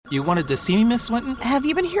You wanted to see me, Miss Swinton? Have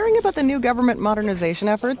you been hearing about the new government modernization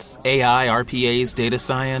efforts? AI, RPAs, data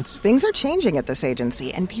science. Things are changing at this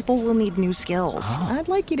agency, and people will need new skills. I'd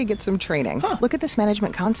like you to get some training. Look at this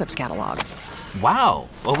management concepts catalog. Wow,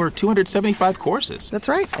 over 275 courses. That's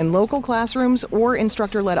right, in local classrooms or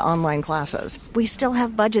instructor-led online classes. We still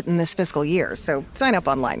have budget in this fiscal year, so sign up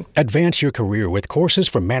online. Advance your career with courses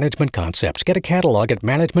from Management Concepts. Get a catalog at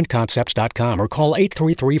managementconcepts.com or call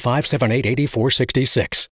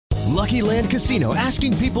 833-578-8466. Lucky Land Casino,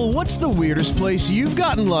 asking people, what's the weirdest place you've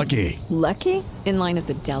gotten lucky? Lucky? In line at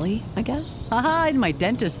the deli, I guess? Aha, in my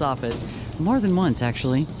dentist's office. More than once,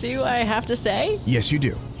 actually. Do I have to say? Yes, you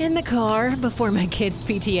do. In the car before my kids'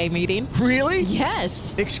 PTA meeting. Really?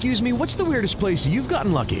 Yes. Excuse me, what's the weirdest place you've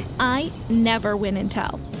gotten lucky? I never win and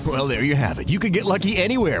tell. Well, there you have it. You can get lucky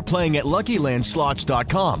anywhere, playing at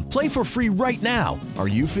LuckyLandSlots.com. Play for free right now. Are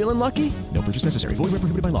you feeling lucky? No purchase necessary. Void where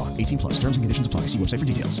prohibited by law. 18 plus. Terms and conditions apply. See website for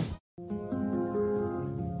details.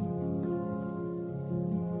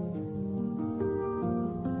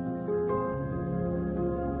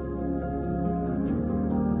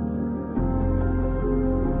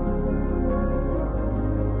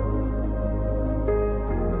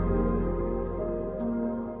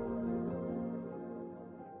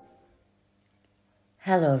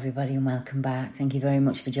 Hello everybody and welcome back. Thank you very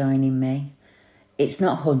much for joining me. It's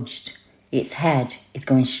not hunched. Its head is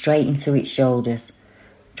going straight into its shoulders.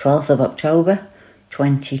 12th of October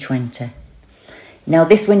 2020. Now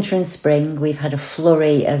this winter and spring we've had a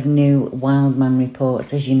flurry of new wildman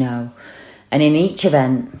reports, as you know. And in each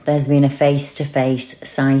event there's been a face-to-face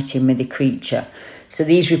sighting with the creature. So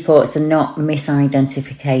these reports are not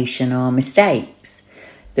misidentification or mistakes.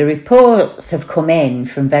 The reports have come in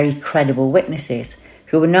from very credible witnesses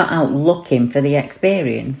who were not out looking for the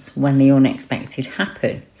experience when the unexpected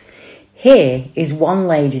happened. Here is one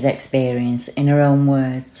lady's experience in her own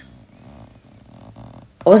words.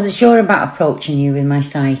 I wasn't sure about approaching you with my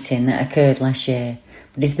sighting that occurred last year,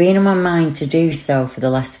 but it's been on my mind to do so for the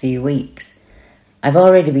last few weeks. I've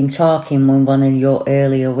already been talking with one of your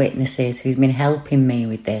earlier witnesses who's been helping me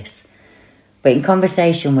with this, but in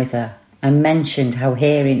conversation with her, I mentioned how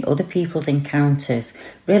hearing other people's encounters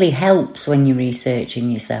really helps when you're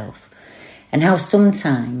researching yourself, and how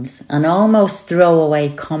sometimes an almost throwaway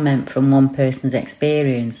comment from one person's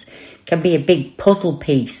experience can be a big puzzle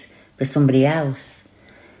piece for somebody else.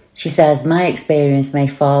 She says, my experience may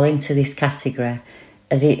fall into this category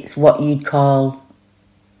as it's what you'd call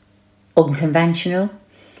unconventional,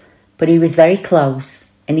 but he was very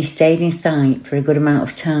close and he stayed in sight for a good amount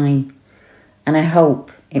of time, and I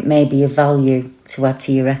hope it may be of value to add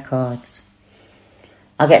to your records.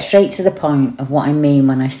 I'll get straight to the point of what I mean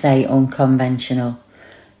when I say unconventional.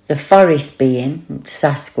 The forest being,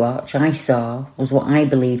 Sasquatch, I saw was what I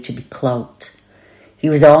believe to be cloaked. He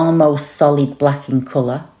was almost solid black in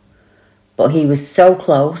colour, but he was so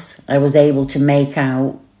close I was able to make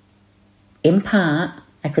out, in part,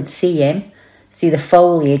 I could see him, see the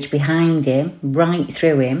foliage behind him, right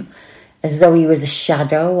through him, as though he was a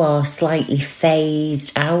shadow or slightly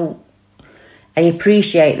phased out. I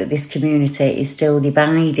appreciate that this community is still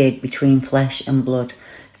divided between flesh and blood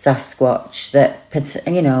Sasquatch,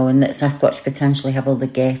 and that Sasquatch potentially have other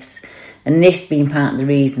gifts, and this being part of the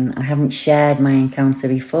reason I haven't shared my encounter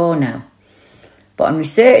before now. But on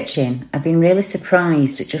researching, I've been really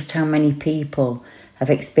surprised at just how many people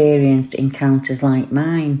have experienced encounters like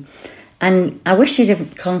mine. And I wish she'd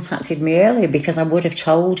have contacted me earlier, because I would have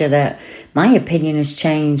told her that my opinion has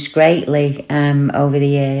changed greatly over the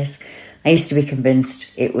years. I used to be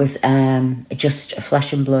convinced it was just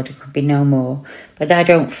flesh and blood, it could be no more. But I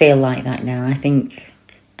don't feel like that now. I think,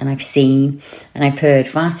 and I've seen, and I've heard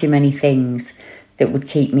far too many things that would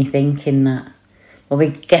keep me thinking that. Well, we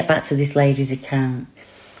get back to this lady's account.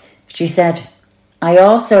 She said, I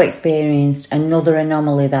also experienced another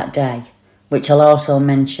anomaly that day, which I'll also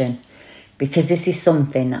mention, because this is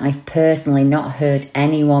something that I've personally not heard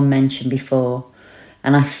anyone mention before,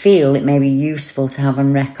 and I feel it may be useful to have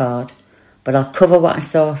on record, but I'll cover what I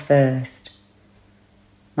saw first.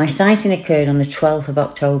 My sighting occurred on the 12th of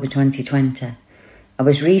October 2020. I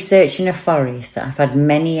was researching a forest that I've had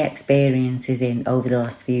many experiences in over the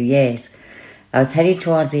last few years. I was heading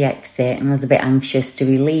towards the exit and was a bit anxious to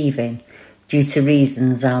be leaving, due to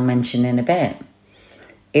reasons I'll mention in a bit.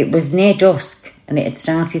 It was near dusk, and it had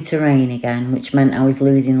started to rain again, which meant I was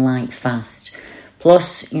losing light fast.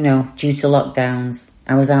 Plus, due to lockdowns,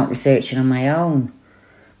 I was out researching on my own.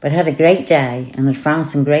 But I had a great day and had found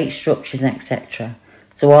some great structures, etc.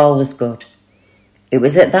 So all was good. It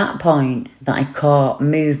was at that point that I caught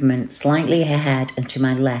movement slightly ahead and to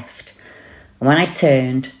my left. And when I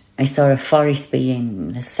turned, I saw a forest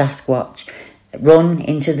being, a Sasquatch, run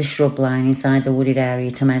into the shrub line inside the wooded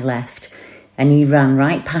area to my left, and he ran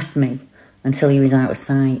right past me until he was out of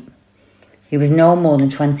sight. He was no more than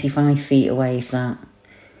 25 feet away, if that.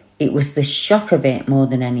 It was the shock of it more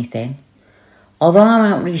than anything. Although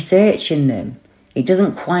I'm out researching them, it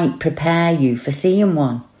doesn't quite prepare you for seeing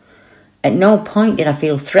one. At no point did I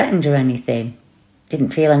feel threatened or anything.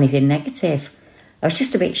 Didn't feel anything negative. I was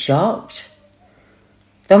just a bit shocked.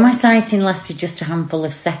 Though my sighting lasted just a handful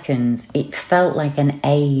of seconds, it felt like an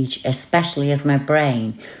age, especially as my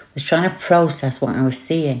brain was trying to process what I was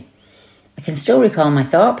seeing. I can still recall my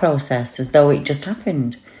thought process as though it just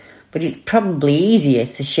happened, but it's probably easier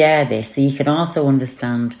to share this so you can also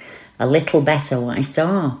understand a little better what I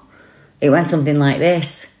saw. It went something like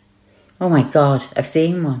this. Oh my God, I've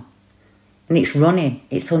seen one. And it's running,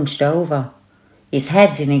 it's hunched over. Its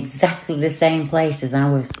head's in exactly the same place as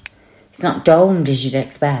ours. It's not domed as you'd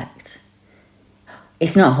expect.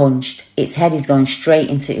 It's not hunched. Its head is going straight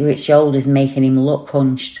into its shoulders, making him look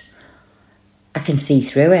hunched. I can see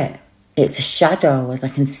through it. It's a shadow, as I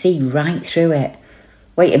can see right through it.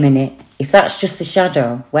 Wait a minute. If that's just a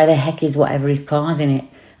shadow, where the heck is whatever is causing it?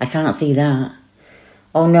 I can't see that.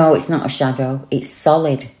 Oh no, it's not a shadow. It's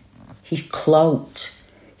solid. He's cloaked.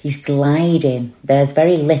 He's gliding. There's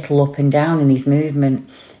very little up and down in his movement.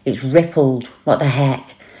 It's rippled. What the heck?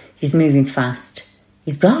 He's moving fast.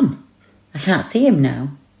 He's gone. I can't see him now.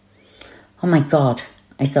 Oh my God,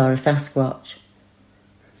 I saw a Sasquatch.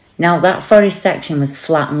 Now that forest section was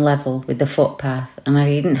flat and level with the footpath, and I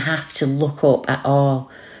didn't have to look up at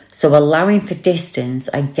all. So allowing for distance,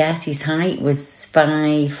 I guess his height was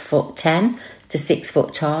 5'10" to 6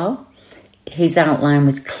 foot tall. His outline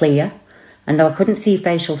was clear, and though I couldn't see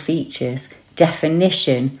facial features,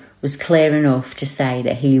 definition was clear enough to say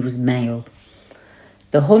that he was male.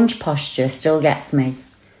 The hunch posture still gets me.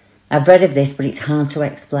 I've read of this, but it's hard to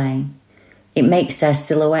explain. It makes their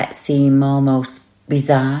silhouette seem almost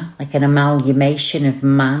bizarre, like an amalgamation of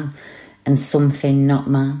man and something not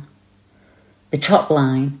man. The top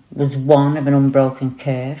line was one of an unbroken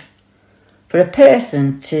curve. For a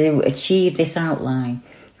person to achieve this outline,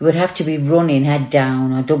 you would have to be running head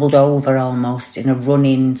down or doubled over almost in a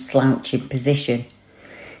running, slouching position.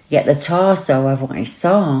 Yet the torso of what I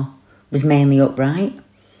saw was mainly upright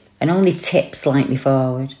and only tipped slightly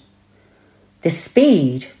forward. The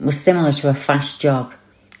speed was similar to a fast jog.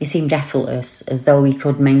 It seemed effortless, as though he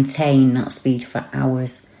could maintain that speed for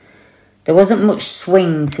hours. There wasn't much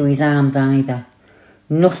swing to his arms either.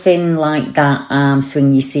 Nothing like that arm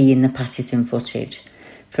swing you see in the Patterson footage.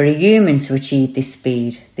 For a human to achieve this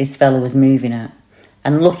speed this fella was moving at,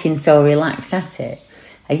 and looking so relaxed at it,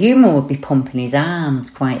 a human would be pumping his arms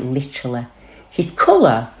quite literally. His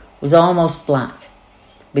colour was almost black,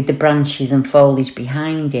 with the branches and foliage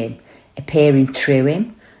behind him appearing through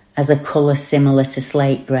him as a colour similar to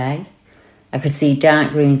slate grey. I could see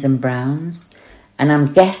dark greens and browns, and I'm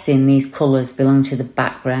guessing these colours belonged to the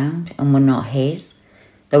background and were not his,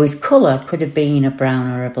 though his colour could have been a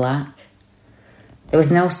brown or a black. There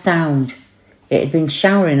was no sound. It had been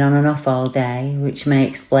showering on and off all day, which may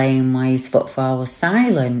explain why his footfall was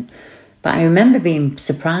silent, but I remember being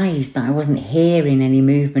surprised that I wasn't hearing any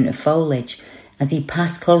movement of foliage as he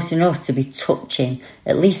passed close enough to be touching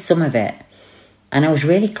at least some of it. And I was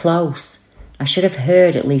really close. I should have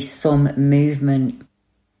heard at least some movement.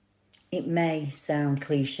 It may sound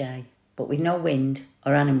cliche, but with no wind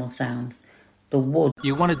or animal sounds, the wood...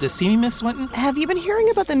 You wanted to see me, Miss Swinton? Have you been hearing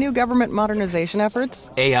about the new government modernization efforts?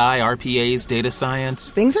 AI, RPAs, data science.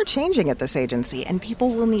 Things are changing at this agency, and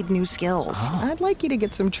people will need new skills. I'd like you to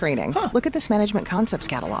get some training. Look at this management concepts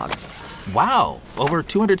catalog. Wow, over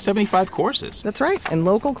 275 courses. That's right, in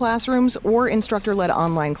local classrooms or instructor-led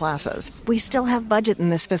online classes. We still have budget in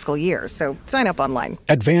this fiscal year, so sign up online.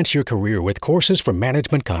 Advance your career with courses from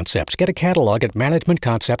Management Concepts. Get a catalog at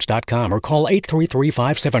managementconcepts.com or call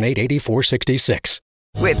 833-578-8466.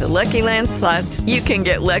 With the Lucky Land Slots, you can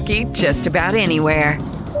get lucky just about anywhere.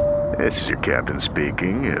 This is your captain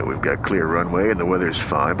speaking. We've got clear runway and the weather's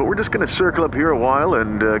fine, but we're just going to circle up here a while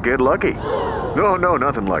and get lucky. No,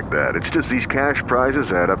 nothing like that. It's just these cash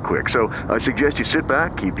prizes add up quick. So I suggest you sit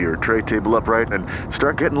back, keep your tray table upright, and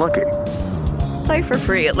start getting lucky. Play for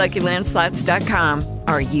free at LuckyLandSlots.com.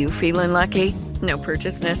 Are you feeling lucky? No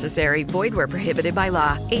purchase necessary. Void where prohibited by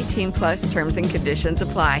law. 18 plus terms and conditions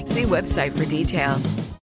apply. See website for details.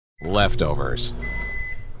 Leftovers.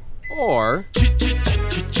 Or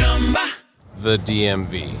the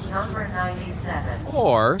DMV. Number 97.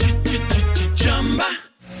 Or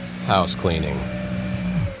house cleaning.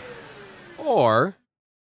 Or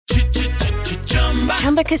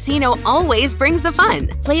Chumba Casino always brings the fun.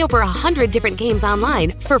 Play over 100 different games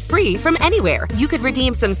online for free from anywhere. You could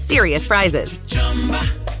redeem some serious prizes.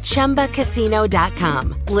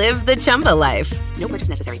 ChumbaCasino.com. Live the Chumba life. No purchase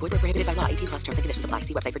necessary. Void where prohibited by law. 18+ terms and conditions apply.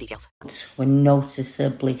 See website for details. Were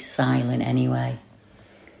noticeably silent anyway.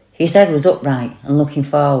 His head was upright and looking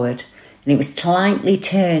forward, and it was slightly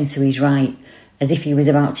turned to his right, as if he was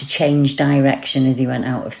about to change direction as he went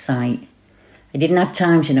out of sight. I didn't have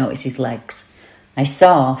time to notice his legs. I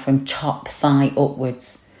saw from top thigh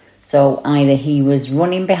upwards, so either he was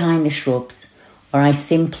running behind the shrubs, or I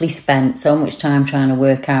simply spent so much time trying to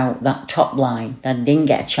work out that top line that I didn't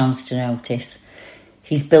get a chance to notice.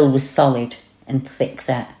 His build was solid and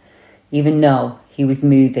thick-set, even though he was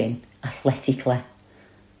moving athletically.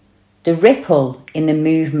 The ripple in the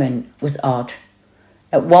movement was odd.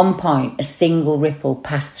 At one point, a single ripple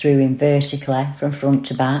passed through him vertically from front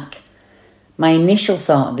to back. My initial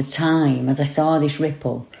thought at the time, as I saw this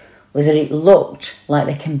ripple, was that it looked like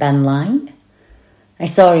they can bend light. I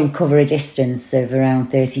saw him cover a distance of around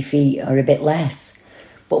 30 feet or a bit less,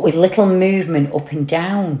 but with little movement up and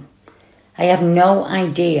down. I have no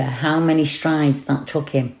idea how many strides that took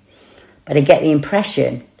him, but I get the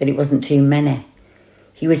impression that it wasn't too many.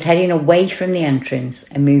 He was heading away from the entrance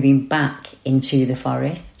and moving back into the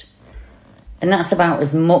forest. And that's about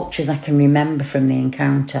as much as I can remember from the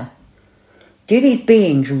encounter. Do these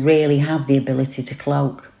beings really have the ability to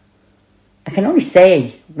cloak? I can only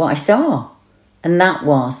say what I saw, and that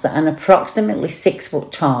was that an approximately 6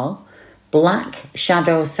 foot tall, black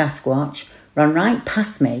shadow Sasquatch ran right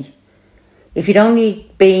past me. If he'd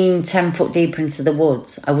only been 10 foot deeper into the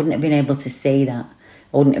woods, I wouldn't have been able to see that.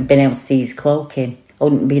 I wouldn't have been able to see his cloaking. I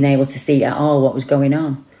wouldn't have been able to see at all what was going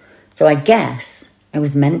on. So I guess I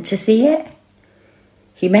was meant to see it.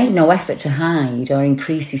 He made no effort to hide or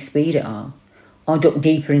increase his speed at all, or duck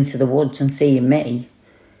deeper into the woods on seeing me.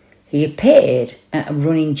 He appeared at a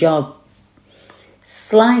running jog,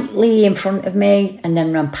 slightly in front of me, and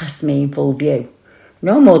then ran past me in full view,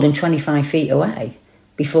 no more than 25 feet away,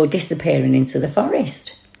 before disappearing into the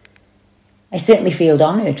forest. I certainly feel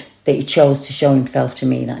honoured that he chose to show himself to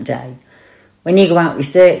me that day. When you go out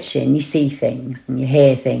researching, you see things, and you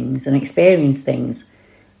hear things, and experience things,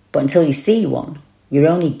 but until you see one, you're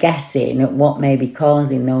only guessing at what may be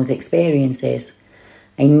causing those experiences.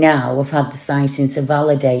 I now have had the sighting to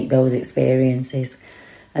validate those experiences,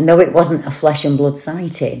 and though it wasn't a flesh and blood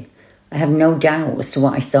sighting, I have no doubt as to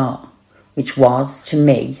what I saw, which was, to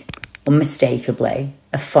me, unmistakably,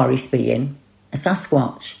 a forest being, a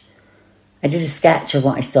Sasquatch. I did a sketch of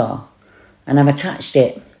what I saw, and I've attached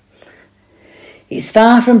it. It's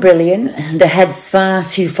far from brilliant, the head's far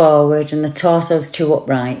too forward and the torso's too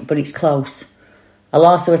upright, but it's close. I'll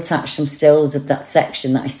also attach some stills of that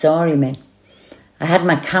section that I saw him in. I had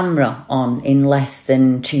my camera on in less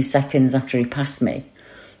than 2 seconds after he passed me.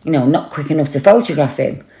 Not quick enough to photograph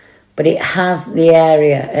him, but it has the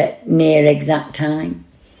area at near exact time.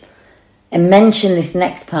 And mention this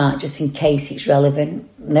next part just in case it's relevant.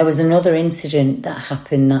 There was another incident that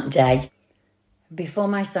happened that day. Before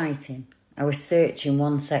my sighting, I was searching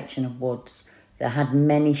one section of woods that had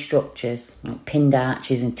many structures, like pinned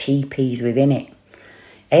arches and teepees within it.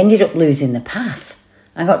 I ended up losing the path.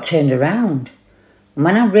 I got turned around. And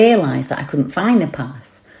when I realised that I couldn't find the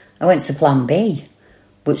path, I went to plan B,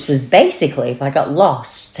 which was basically, if I got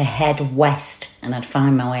lost, to head west and I'd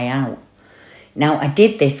find my way out. Now, I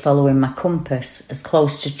did this following my compass as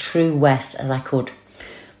close to true west as I could.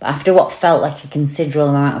 But after what felt like a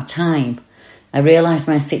considerable amount of time, I realised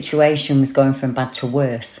my situation was going from bad to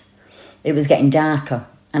worse. It was getting darker,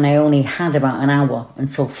 and I only had about an hour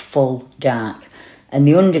until full dark, and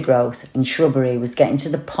the undergrowth and shrubbery was getting to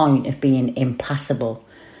the point of being impassable.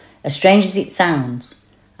 As strange as it sounds,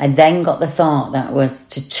 I then got the thought that was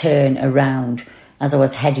to turn around as I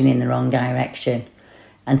was heading in the wrong direction,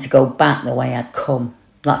 and to go back the way I'd come.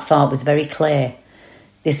 That thought was very clear.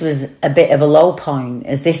 This was a bit of a low point,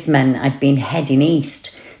 as this meant I'd been heading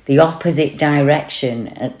east, the opposite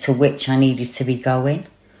direction to which I needed to be going.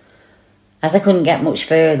 As I couldn't get much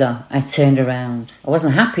further, I turned around. I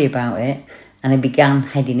wasn't happy about it, and I began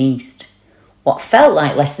heading east. What felt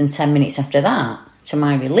like less than 10 minutes after that, to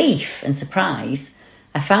my relief and surprise,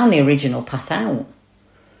 I found the original path out.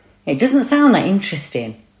 It doesn't sound that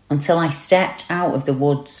interesting until I stepped out of the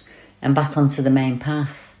woods and back onto the main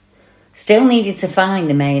path. Still needed to find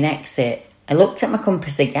the main exit. I looked at my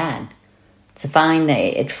compass again to find that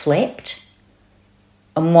it had flipped,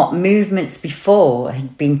 and what movements before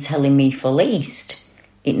had been telling me full east,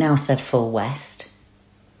 it now said full west.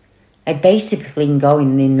 I'd basically been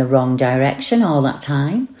going in the wrong direction all that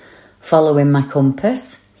time, following my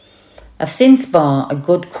compass. I've since bought a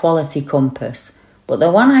good quality compass, but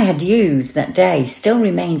the one I had used that day still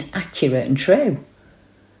remains accurate and true.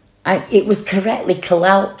 It was correctly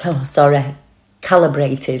calibrated.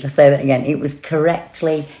 I'll say that again. It was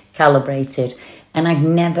correctly calibrated, and I've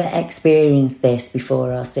never experienced this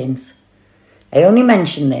before or since. I only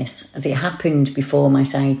mention this as it happened before my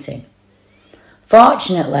sighting.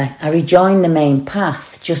 Fortunately, I rejoined the main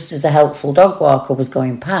path just as the helpful dog walker was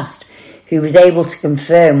going past, who was able to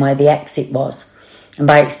confirm where the exit was, and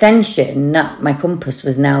by extension, that my compass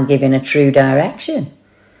was now giving a true direction.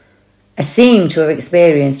 I seem to have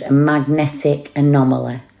experienced a magnetic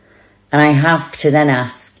anomaly, and I have to then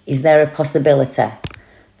ask, is there a possibility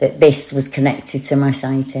that this was connected to my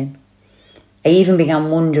sighting? I even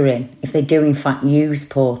began wondering if they do in fact use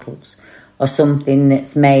portals or something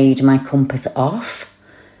that's made my compass off.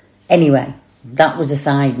 Anyway, that was a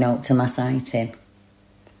side note to my sighting.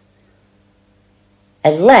 I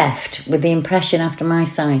left with the impression after my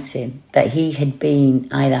sighting that he had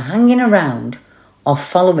been either hanging around or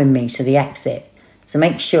following me to the exit to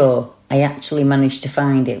make sure I actually managed to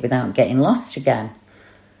find it without getting lost again.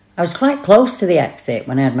 I was quite close to the exit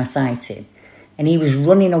when I had my sighting, and he was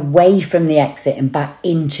running away from the exit and back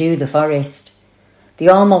into the forest. The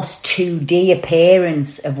almost 2D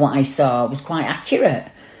appearance of what I saw was quite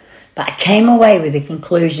accurate, but I came away with the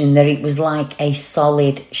conclusion that it was like a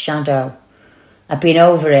solid shadow. I've been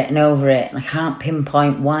over it, and I can't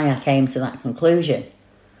pinpoint why I came to that conclusion.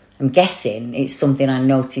 I'm guessing it's something I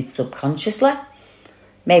noticed subconsciously.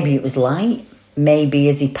 Maybe it was light. Maybe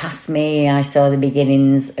as he passed me, I saw the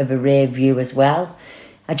beginnings of a rear view as well.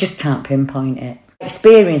 I just can't pinpoint it.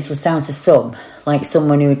 Experience would sound to some like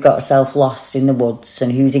someone who had got herself lost in the woods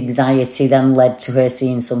and whose anxiety then led to her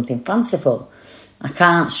seeing something fanciful. I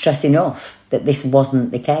can't stress enough that this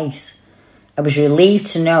wasn't the case. I was relieved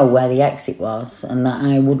to know where the exit was and that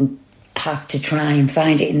I wouldn't have to try and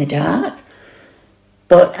find it in the dark.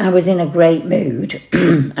 But I was in a great mood.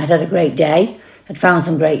 I'd had a great day. I'd found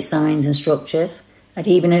some great signs and structures. I'd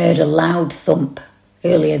even heard a loud thump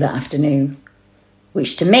earlier that afternoon,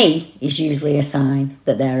 which to me is usually a sign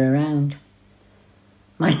that they're around.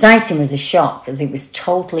 My sighting was a shock as it was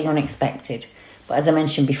totally unexpected. But as I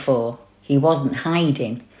mentioned before, he wasn't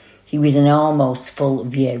hiding. He was in almost full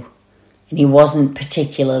view. And he wasn't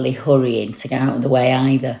particularly hurrying to get out of the way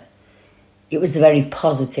either. It was a very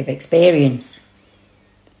positive experience.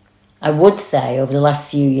 I would say over the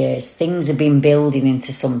last few years, things have been building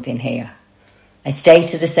into something here. I stay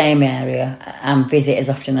to the same area and visit as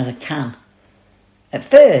often as I can. At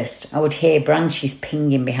first, I would hear branches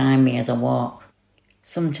pinging behind me as I walk.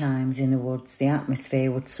 Sometimes in the woods, the atmosphere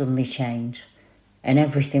would suddenly change and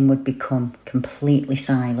everything would become completely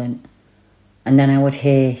silent. And then I would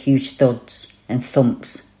hear huge thuds and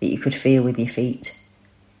thumps that you could feel with your feet.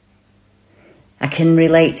 I can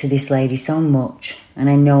relate to this lady so much, and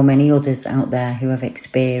I know many others out there who have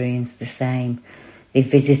experienced the same. They've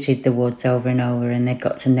visited the woods over and over and they've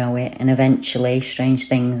got to know it, and eventually strange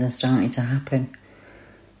things are starting to happen.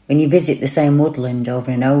 When you visit the same woodland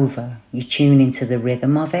over and over, you tune into the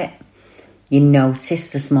rhythm of it. You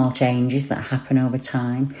notice the small changes that happen over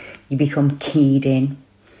time. You become keyed in.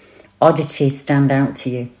 Oddities stand out to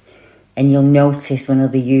you, and you'll notice when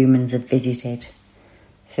other humans have visited.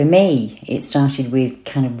 For me, it started with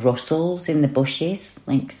kind of rustles in the bushes,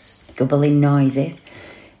 like scubbling noises,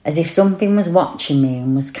 as if something was watching me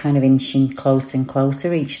and was kind of inching closer and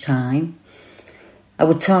closer each time. I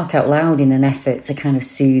would talk out loud in an effort to kind of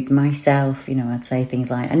soothe myself. You know, I'd say things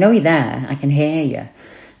like, I know you're there, I can hear you.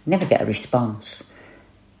 Never get a response.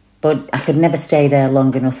 But I could never stay there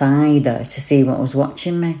long enough either to see what was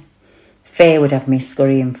watching me. Fear would have me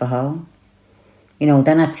scurrying for home. You know,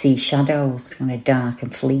 then I'd see shadows, kind of dark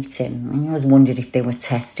and fleeting. And I always wondered if they were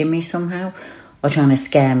testing me somehow or trying to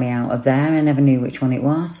scare me out of there. I never knew which one it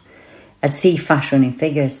was. I'd see fast-running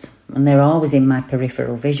figures, and they're always in my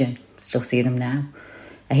peripheral vision. Still see them now.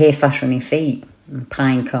 I hear fast-running feet, and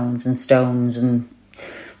pine cones and stones and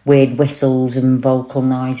weird whistles and vocal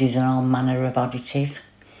noises and all manner of oddities.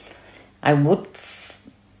 I would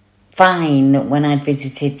find that when I'd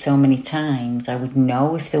visited so many times, I would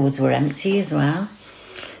know if the woods were empty as well.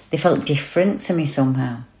 They felt different to me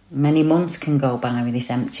somehow. Many months can go by with this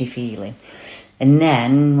empty feeling. And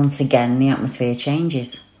then, once again, the atmosphere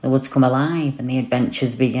changes. The woods come alive and the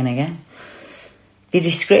adventures begin again. The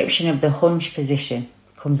description of the hunched position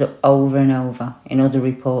comes up over and over in other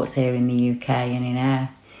reports here in the UK and in air.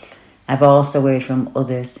 I've also heard from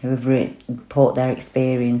others who have reported their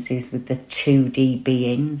experiences with the 2D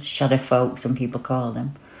beings, shadow folk some people call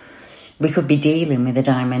them. We could be dealing with a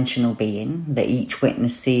dimensional being that each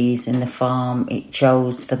witness sees in the form it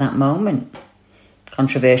chose for that moment.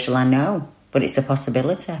 Controversial, I know, but it's a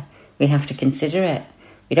possibility. We have to consider it.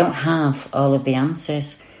 We don't have all of the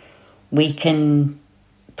answers. We can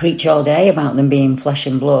preach all day about them being flesh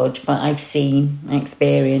and blood, but I've seen,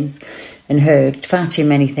 experienced and heard far too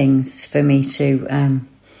many things for me to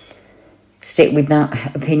stick with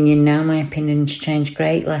that opinion now. My opinion's changed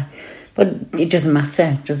greatly. But it doesn't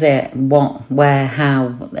matter, does it? What, where, how,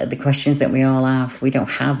 the questions that we all have, we don't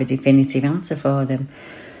have a definitive answer for them.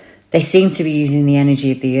 They seem to be using the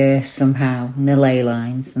energy of the earth somehow, and the ley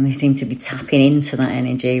lines, and they seem to be tapping into that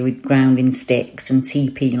energy with grounding sticks and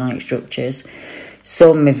TP-like structures,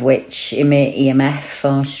 some of which emit EMF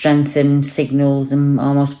or strengthen signals and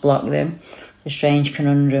almost block them. A strange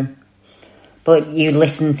conundrum. But you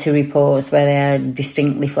listen to reports where they are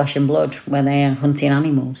distinctly flesh and blood, where they are hunting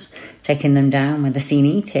animals, taking them down, where they're seen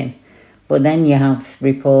eating. But then you have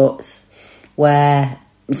reports where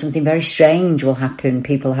something very strange will happen.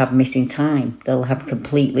 People have missing time. They'll have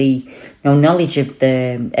completely no knowledge of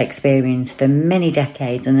the experience for many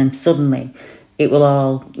decades, and then suddenly it will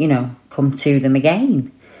all, come to them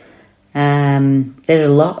again. There are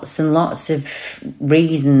lots and lots of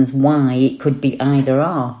reasons why it could be either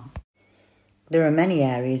or. There are many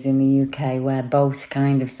areas in the UK where both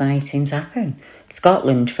kind of sightings happen.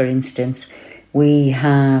 Scotland, for instance, we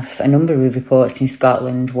have a number of reports in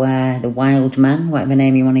Scotland where the wild men, whatever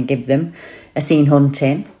name you want to give them, are seen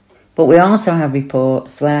hunting. But we also have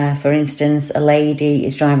reports where, for instance, a lady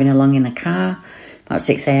is driving along in a car about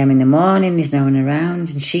 6 a.m. in the morning, there's no one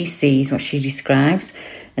around, and she sees what she describes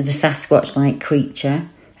as a Sasquatch-like creature,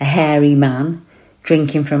 a hairy man,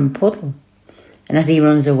 drinking from a puddle. And as he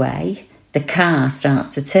runs away, the car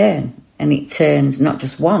starts to turn, and it turns not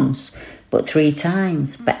just once, but 3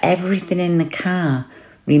 times. But everything in the car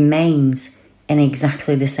remains in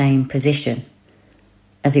exactly the same position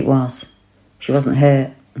as it was. She wasn't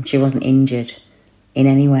hurt, and she wasn't injured in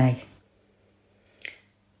any way.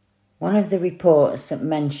 One of the reports that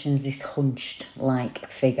mentions this hunched-like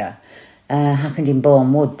figure happened in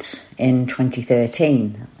Bourne Woods in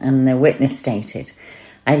 2013, and the witness stated,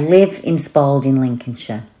 "I live in Spalding,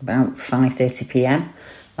 Lincolnshire. About 5:30 p.m.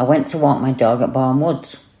 I went to walk my dog at Bourne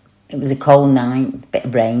Woods. It was a cold night, a bit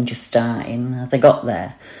of rain just starting as I got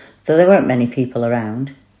there, so there weren't many people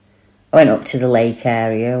around. I went up to the lake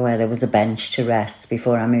area where there was a bench to rest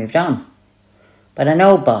before I moved on. But I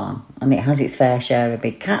know Bourne, and it has its fair share of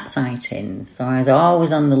big cat sightings, so I was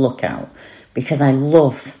always on the lookout because I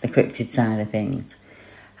love the cryptid side of things.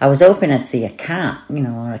 I was hoping I'd see a cat,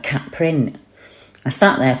 or a cat print. I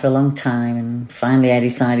sat there for a long time, and finally I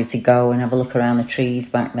decided to go and have a look around the trees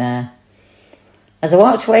back there. As I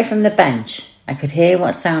walked away from the bench, I could hear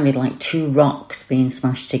what sounded like 2 rocks being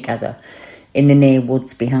smashed together in the near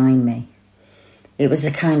woods behind me. It was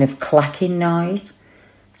a kind of clacking noise,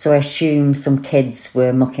 so I assumed some kids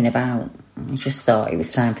were mucking about. I just thought it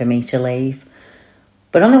was time for me to leave.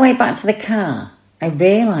 But on the way back to the car, I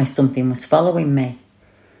realised something was following me.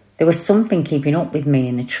 There was something keeping up with me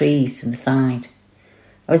in the trees to the side.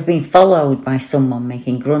 I was being followed by someone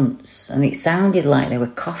making grunts, and it sounded like they were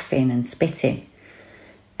coughing and spitting.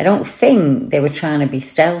 I don't think they were trying to be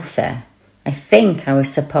stealthy. I think I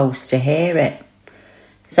was supposed to hear it.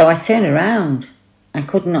 So I turned around. I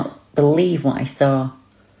could not believe what I saw.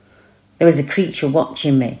 There was a creature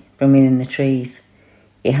watching me from within the trees.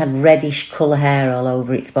 It had reddish colour hair all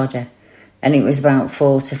over its body, and it was about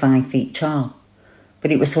 4 to 5 feet tall.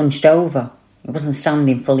 But it was hunched over. It wasn't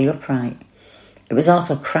standing fully upright. It was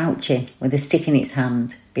also crouching with a stick in its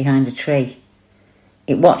hand behind a tree.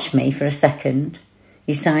 It watched me for a second.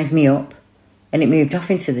 It sized me up, and it moved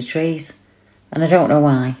off into the trees. And I don't know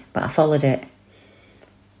why, but I followed it.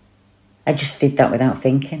 I just did that without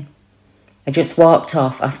thinking. I just walked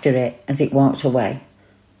off after it as it walked away,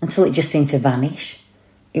 until it just seemed to vanish.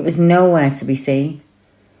 It was nowhere to be seen.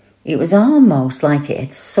 It was almost like it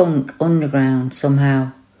had sunk underground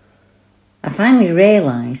somehow. I finally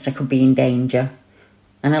realised I could be in danger,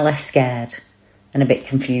 and I left scared and a bit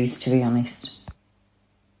confused, to be honest.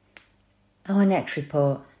 Our next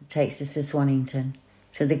report takes us to Swannington,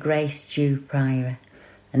 to the Grace Dew Priory,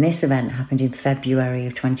 and this event happened in February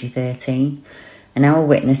of 2013, and our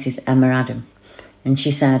witness is Emma Adam, and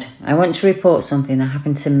she said, "I want to report something that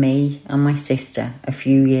happened to me and my sister a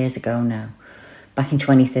few years ago now, back in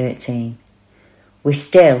 2013. We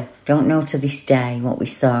still don't know to this day what we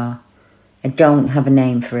saw. I don't have a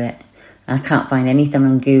name for it, and I can't find anything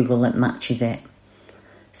on Google that matches it.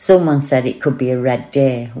 Someone said it could be a red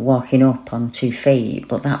deer walking up on 2 feet,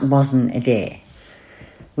 but that wasn't a deer.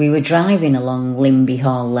 We were driving along Limby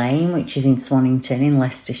Hall Lane, which is in Swannington in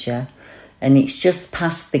Leicestershire, and it's just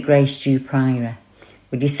past the Greystew Priory.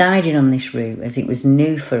 We decided on this route as it was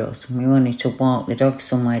new for us and we wanted to walk the dog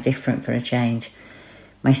somewhere different for a change.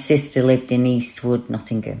 My sister lived in Eastwood,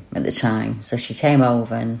 Nottingham at the time, so she came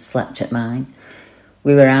over and slept at mine.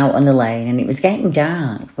 We were out on the lane and it was getting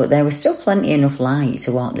dark, but there was still plenty enough light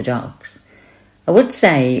to walk the dogs. I would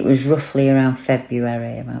say it was roughly around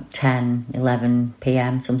February, about 10, 11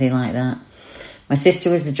 p.m, something like that. My sister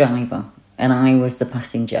was the driver and I was the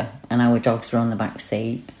passenger, and our dogs were on the back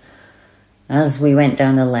seat. As we went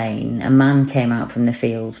down the lane, a man came out from the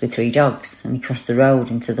fields with 3 dogs, and he crossed the road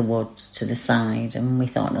into the woods to the side, and we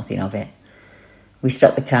thought nothing of it. We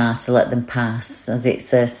stopped the car to let them pass, as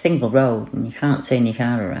it's a single road and you can't turn your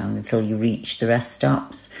car around until you reach the rest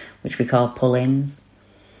stops, which we call pull-ins.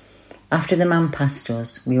 After the man passed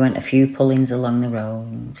us, we went a few pull-ins along the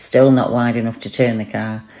road, still not wide enough to turn the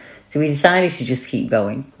car, so we decided to just keep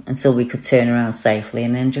going until we could turn around safely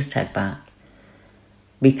and then just head back.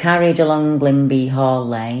 We carried along Limby Hall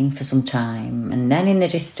Lane for some time, and then in the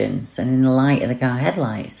distance and in the light of the car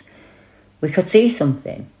headlights, we could see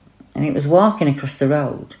something, and it was walking across the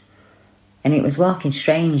road, and it was walking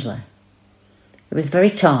strangely. It was very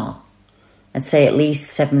tall, I'd say at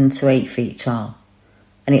least 7 to 8 feet tall,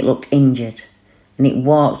 and it looked injured, and it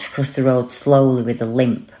walked across the road slowly with a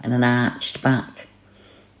limp and an arched back.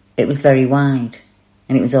 It was very wide,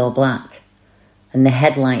 and it was all black, and the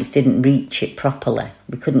headlights didn't reach it properly.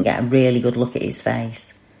 We couldn't get a really good look at his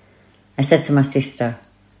face. I said to my sister,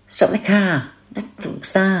 "Stop the car, what the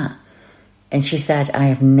fuck's that?" And she said, "I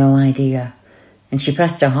have no idea." And she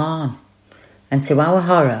pressed her horn. And to our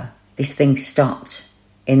horror, this thing stopped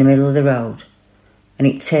in the middle of the road, and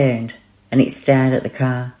it turned and it stared at the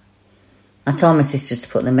car. I told my sister to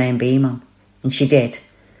put the main beam on, and she did.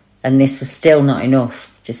 And this was still not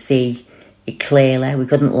enough to see it clearly. We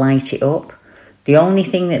couldn't light it up. The only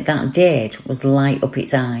thing that did was light up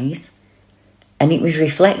its eyes, and it was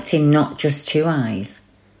reflecting not just 2 eyes,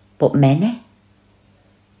 but many.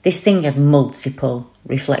 This thing had multiple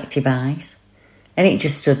reflective eyes, and it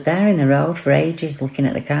just stood there in the road for ages looking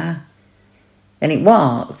at the car. Then it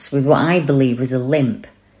walked with what I believe was a limp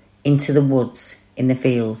into the woods in the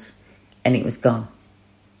fields, and it was gone.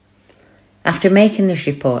 After making this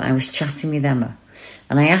report, I was chatting with Emma,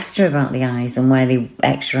 and I asked her about the eyes and where the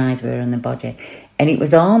extra eyes were on the body. And it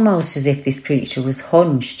was almost as if this creature was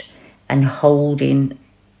hunched and holding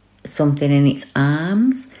something in its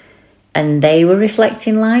arms. And they were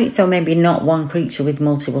reflecting light. So maybe not one creature with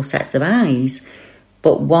multiple sets of eyes,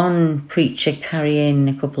 but one creature carrying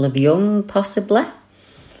a couple of young, possibly.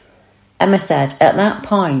 Emma said, at that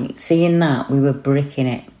point, seeing that, we were bricking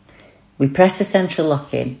it. We pressed the central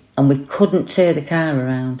lock in and we couldn't turn the car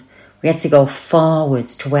around. We had to go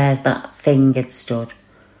forwards to where that thing had stood.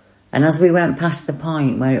 And as we went past the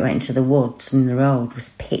point where it went into the woods and the road was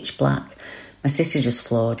pitch black, my sister just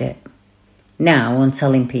floored it. Now, on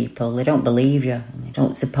telling people, they don't believe you, and they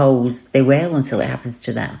don't suppose they will until it happens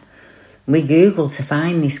to them. We Googled to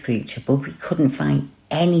find this creature, but we couldn't find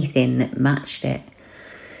anything that matched it.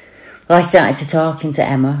 Well, I started to talking to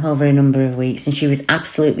Emma over a number of weeks, and she was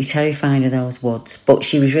absolutely terrified of those woods. But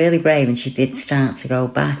she was really brave, and she did start to go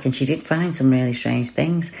back, and she did find some really strange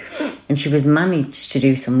things. And she was managed to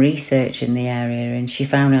do some research in the area, and she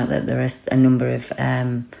found out that there are a number of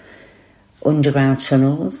underground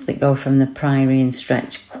tunnels that go from the Priory and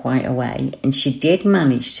stretch quite a way. And she did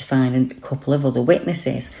manage to find a couple of other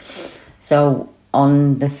witnesses. So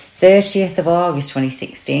on the 30th of August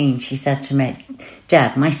 2016, she said to me,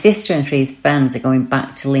 "Deb, my sister and 3 friends are going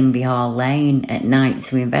back to Limby Hall Lane at night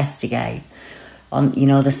to investigate on,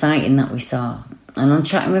 the sighting that we saw. And on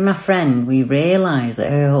chatting with my friend, we realised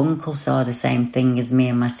that her uncle saw the same thing as me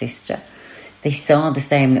and my sister. They saw the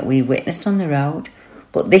same that we witnessed on the road,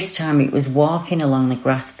 but this time it was walking along the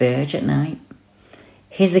grass verge at night.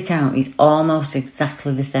 His account is almost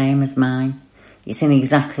exactly the same as mine. It's in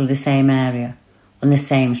exactly the same area, on the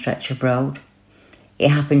same stretch of road. It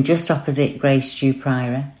happened just opposite Greystew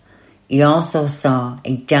Priory. He also saw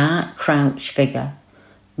a dark, crouched figure.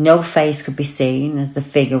 No face could be seen as the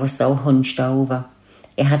figure was so hunched over.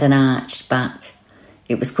 It had an arched back.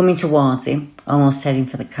 It was coming towards him, almost heading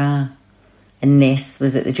for the car. And this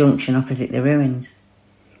was at the junction opposite the ruins.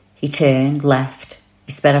 He turned left.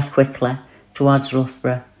 He sped off quickly towards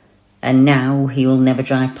Roughborough. And now he will never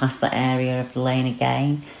drive past that area of the lane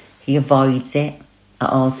again. He avoids it at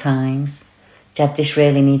all times. Deb, this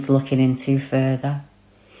really needs looking into further.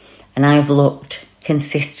 And I've looked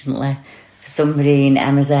consistently for somebody in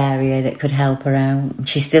Emma's area that could help her out.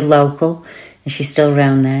 She's still local, and she's still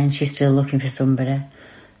around there, and she's still looking for somebody.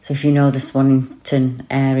 So if you know the Swanington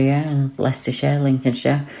area and Leicestershire,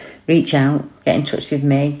 Lincolnshire, reach out, get in touch with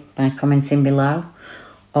me by commenting below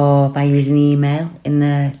or by using the email in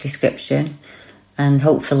the description, and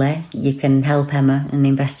hopefully you can help Emma and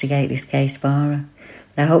investigate this case for her.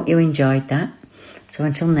 But I hope you enjoyed that. So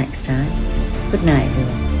until next time, good night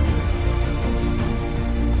everyone.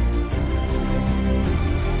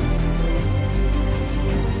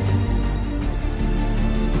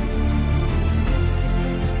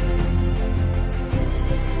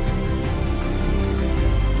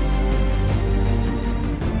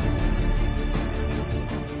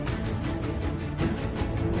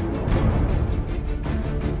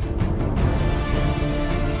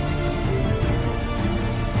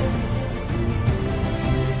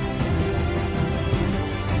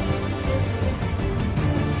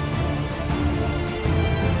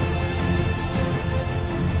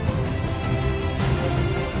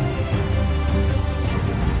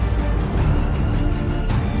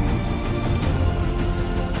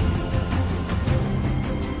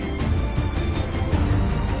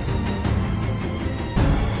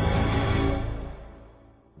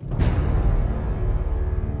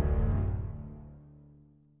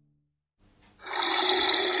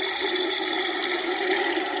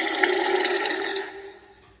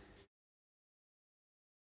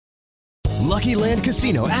 Lucky Land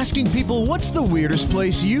Casino, asking people, what's the weirdest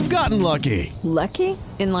place you've gotten lucky? Lucky?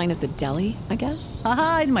 In line at the deli, I guess?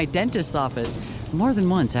 Aha, in my dentist's office. More than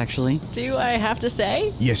once, actually. Do I have to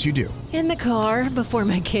say? Yes, you do. In the car before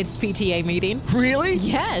my kids' PTA meeting. Really?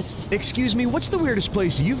 Yes. Excuse me, what's the weirdest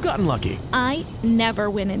place you've gotten lucky? I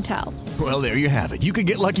never win and tell. Well, there you have it. You can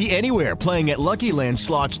get lucky anywhere, playing at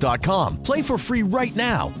LuckyLandSlots.com. Play for free right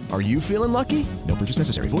now. Are you feeling lucky? No purchase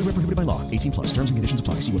necessary. Void where prohibited by law. 18 plus. Terms and conditions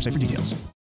apply. See website for details.